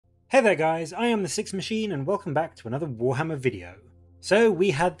Hey there guys, I am the Six Machine and welcome back to another Warhammer video. So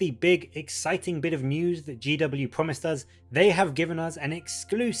we had the big exciting bit of news that GW promised us. They have given us an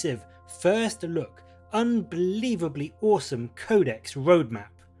exclusive first look, unbelievably awesome Codex Roadmap.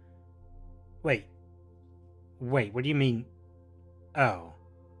 Wait, what do you mean? Oh.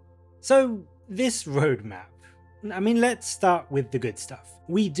 So this roadmap, let's start with the good stuff.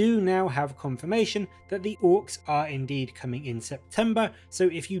 We do now have confirmation that the Orcs are indeed coming in September, so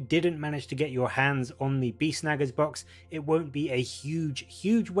if you didn't manage to get your hands on the Beast Snaggers box, it won't be a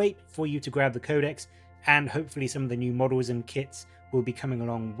huge wait for you to grab the Codex, and hopefully some of the new models and kits will be coming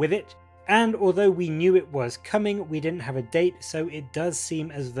along with it. And although we knew it was coming, we didn't have a date, so it does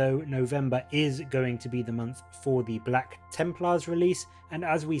seem as though November is going to be the month for the Black Templars release, and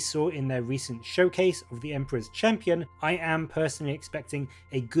as we saw in their recent showcase of the Emperor's Champion, I am personally expecting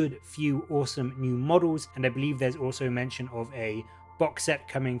a good few awesome new models, and I believe there's also mention of a box set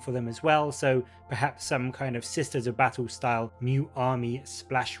coming for them as well, so perhaps some kind of Sisters of Battle style new army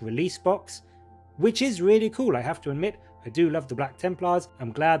splash release box, which is really cool, I have to admit. I do love the Black Templars.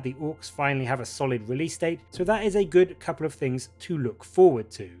 I'm glad the Orcs finally have a solid release date, so that is a good couple of things to look forward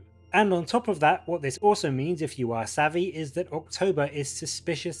to. And on top of that, what this also means if you are savvy is that October is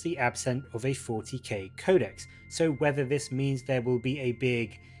suspiciously absent of a 40k codex, so whether this means there will be a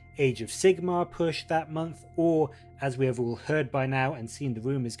big Age of Sigmar push that month, or as we have all heard by now and seen the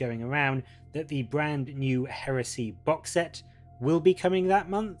rumours going around, that the brand new Heresy box set will be coming that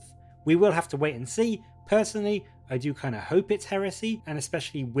month, we will have to wait and see. Personally, I do kind of hope it's Heresy, and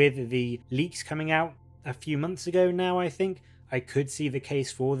especially with the leaks coming out a few months ago now, I think, I could see the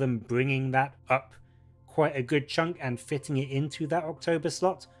case for them bringing that up quite a good chunk and fitting it into that October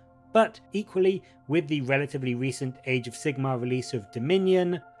slot. But equally, with the relatively recent Age of Sigmar release of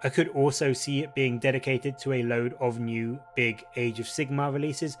Dominion, I could also see it being dedicated to a load of new big Age of Sigmar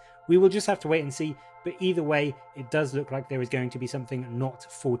releases. We will just have to wait and see, but either way, it does look like there is going to be something not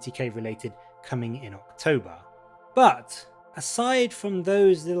 40k related coming in October. But aside from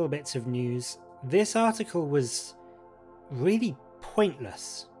those little bits of news, this article was really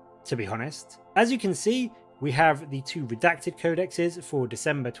pointless, to be honest. As you can see, we have the two Redacted codexes for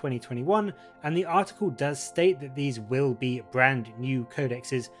December 2021, and the article does state that these will be brand new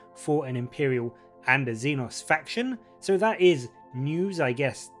codexes for an Imperial and a Xenos faction, so that is news, I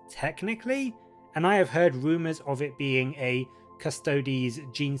guess, technically, and I have heard rumours of it being a Custodes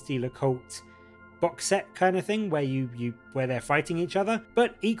Genestealer Cult box set kind of thing where they're fighting each other,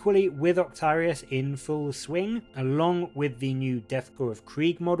 but equally with Octarius in full swing, along with the new Deathcore of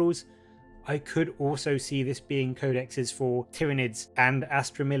Krieg models, I could also see this being codexes for Tyranids and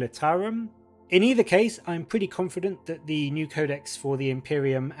Astra Militarum. In either case, I'm pretty confident that the new codex for the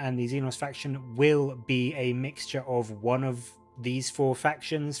Imperium and the Xenos faction will be a mixture of one of these four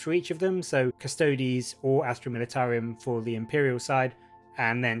factions for each of them, so Custodes or Astra Militarum for the Imperial side,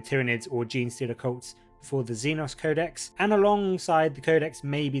 and then Tyranids or Genestealer Cults for the Xenos Codex. And alongside the Codex,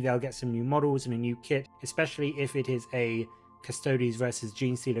 maybe they'll get some new models and a new kit, especially if it is a Custodes versus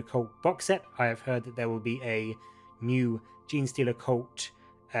Genestealer Cult box set. I have heard that there will be a new Genestealer Cult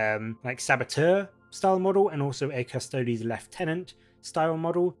like Saboteur style model, and also a Custodes Lieutenant style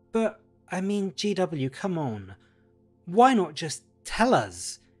model. But I mean, GW, come on. Why not just tell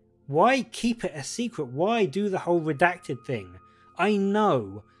us? Why keep it a secret? Why do the whole redacted thing? I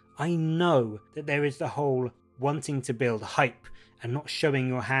know that there is the whole wanting to build hype and not showing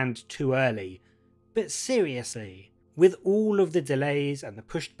your hand too early, but seriously, with all of the delays and the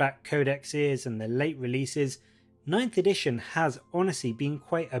pushed back codexes and the late releases, 9th edition has honestly been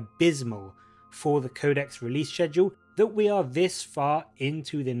quite abysmal for the codex release schedule. That we are this far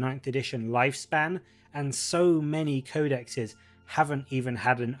into the 9th edition lifespan and so many codexes haven't even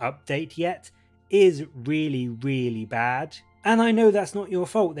had an update yet is really bad. And I know that's not your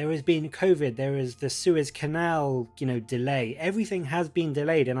fault. There has been COVID, there is the Suez Canal, delay. Everything has been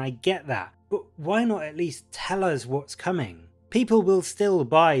delayed, and I get that. But why not at least tell us what's coming? People will still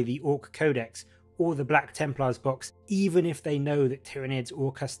buy the Orc Codex or the Black Templars box, even if they know that Tyranids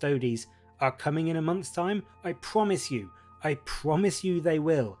or Custodes are coming in a month's time. I promise you they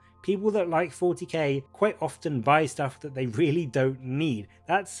will. People that like 40k quite often buy stuff that they really don't need.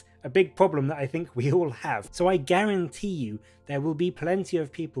 That's a big problem that I think we all have. So I guarantee you there will be plenty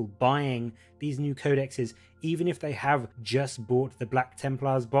of people buying these new codexes even if they have just bought the Black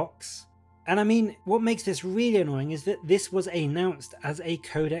Templars box. And I mean, what makes this really annoying is that this was announced as a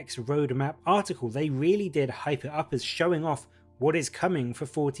Codex Roadmap article. They really did hype it up as showing off what is coming for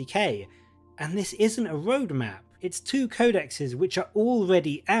 40k. And this isn't a roadmap. It's two codexes which are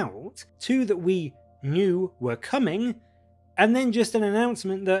already out, two that we knew were coming, and then just an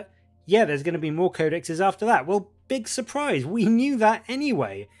announcement that yeah, there's going to be more codexes after that. Well, big surprise, we knew that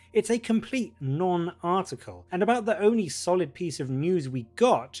anyway. It's a complete non-article. And about the only solid piece of news we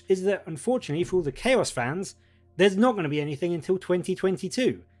got is that, unfortunately for all the Chaos fans, there's not going to be anything until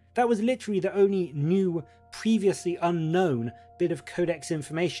 2022. That was literally the only new, previously unknown bit of Codex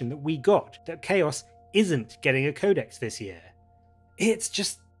information that we got, that Chaos isn't getting a Codex this year. It's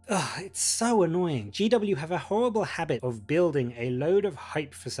just, it's so annoying. GW have a horrible habit of building a load of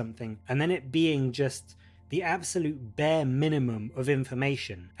hype for something and then it being just the absolute bare minimum of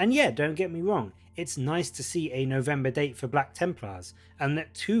information. And yeah, don't get me wrong, it's nice to see a November date for Black Templars and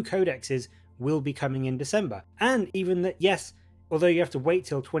that 2 codexes will be coming in December. And even that, yes, although you have to wait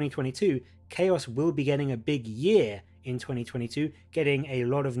till 2022, Chaos will be getting a big year in 2022, getting a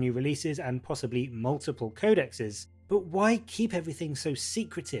lot of new releases and possibly multiple codexes. But why keep everything so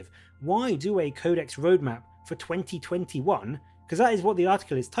secretive? Why do a Codex Roadmap for 2021, because that is what the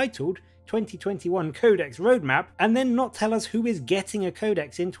article is titled, 2021 Codex Roadmap, and then not tell us who is getting a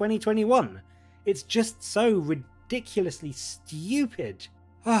Codex in 2021? It's just so ridiculously stupid.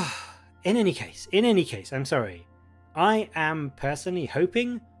 In any case, I'm sorry. I am personally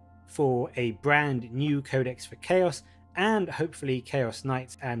hoping for a brand new Codex for Chaos and hopefully Chaos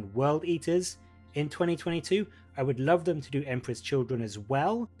Knights and World Eaters in 2022. I would love them to do Emperor's Children as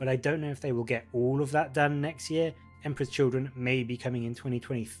well, but I don't know if they will get all of that done next year. Emperor's Children may be coming in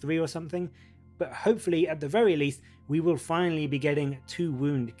 2023 or something, but hopefully at the very least we will finally be getting 2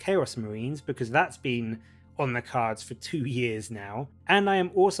 Wound Chaos Marines, because that's been on the cards for 2 years now. And I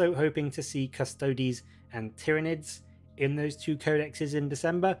am also hoping to see Custodes and Tyranids in those 2 codexes in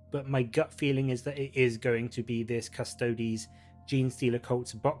December, but my gut feeling is that it is going to be this Custodes Genestealer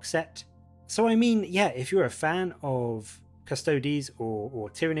Cults box set. So I mean, yeah, if you're a fan of Custodes or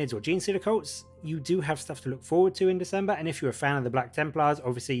Tyranids or Genestealer Cults, you do have stuff to look forward to in December. And if you're a fan of the Black Templars,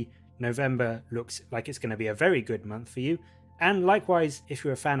 obviously November looks like it's going to be a very good month for you. And likewise, if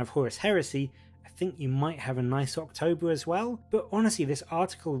you're a fan of Horus Heresy, I think you might have a nice October as well. But honestly, this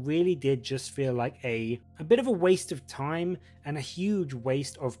article really did just feel like a bit of a waste of time and a huge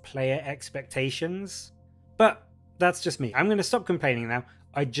waste of player expectations. But that's just me. I'm going to stop complaining now.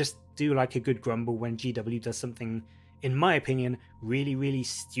 I just do like a good grumble when GW does something, in my opinion, really, really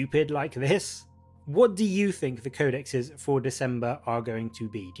stupid like this. What do you think the codexes for December are going to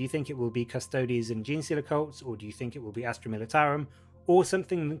be? Do you think it will be Custodes and Genestealer Cults, or do you think it will be Astra Militarum, or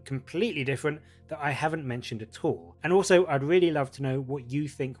something completely different that I haven't mentioned at all? And also, I'd really love to know what you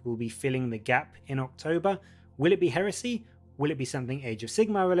think will be filling the gap in October. Will it be Heresy? Will it be something Age of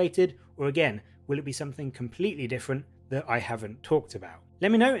Sigmar related? Or again, will it be something completely different that I haven't talked about?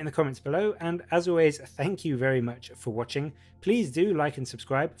 Let me know in the comments below, and as always, thank you very much for watching. Please do like and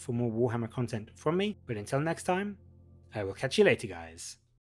subscribe for more Warhammer content from me, but until next time, I will catch you later, guys.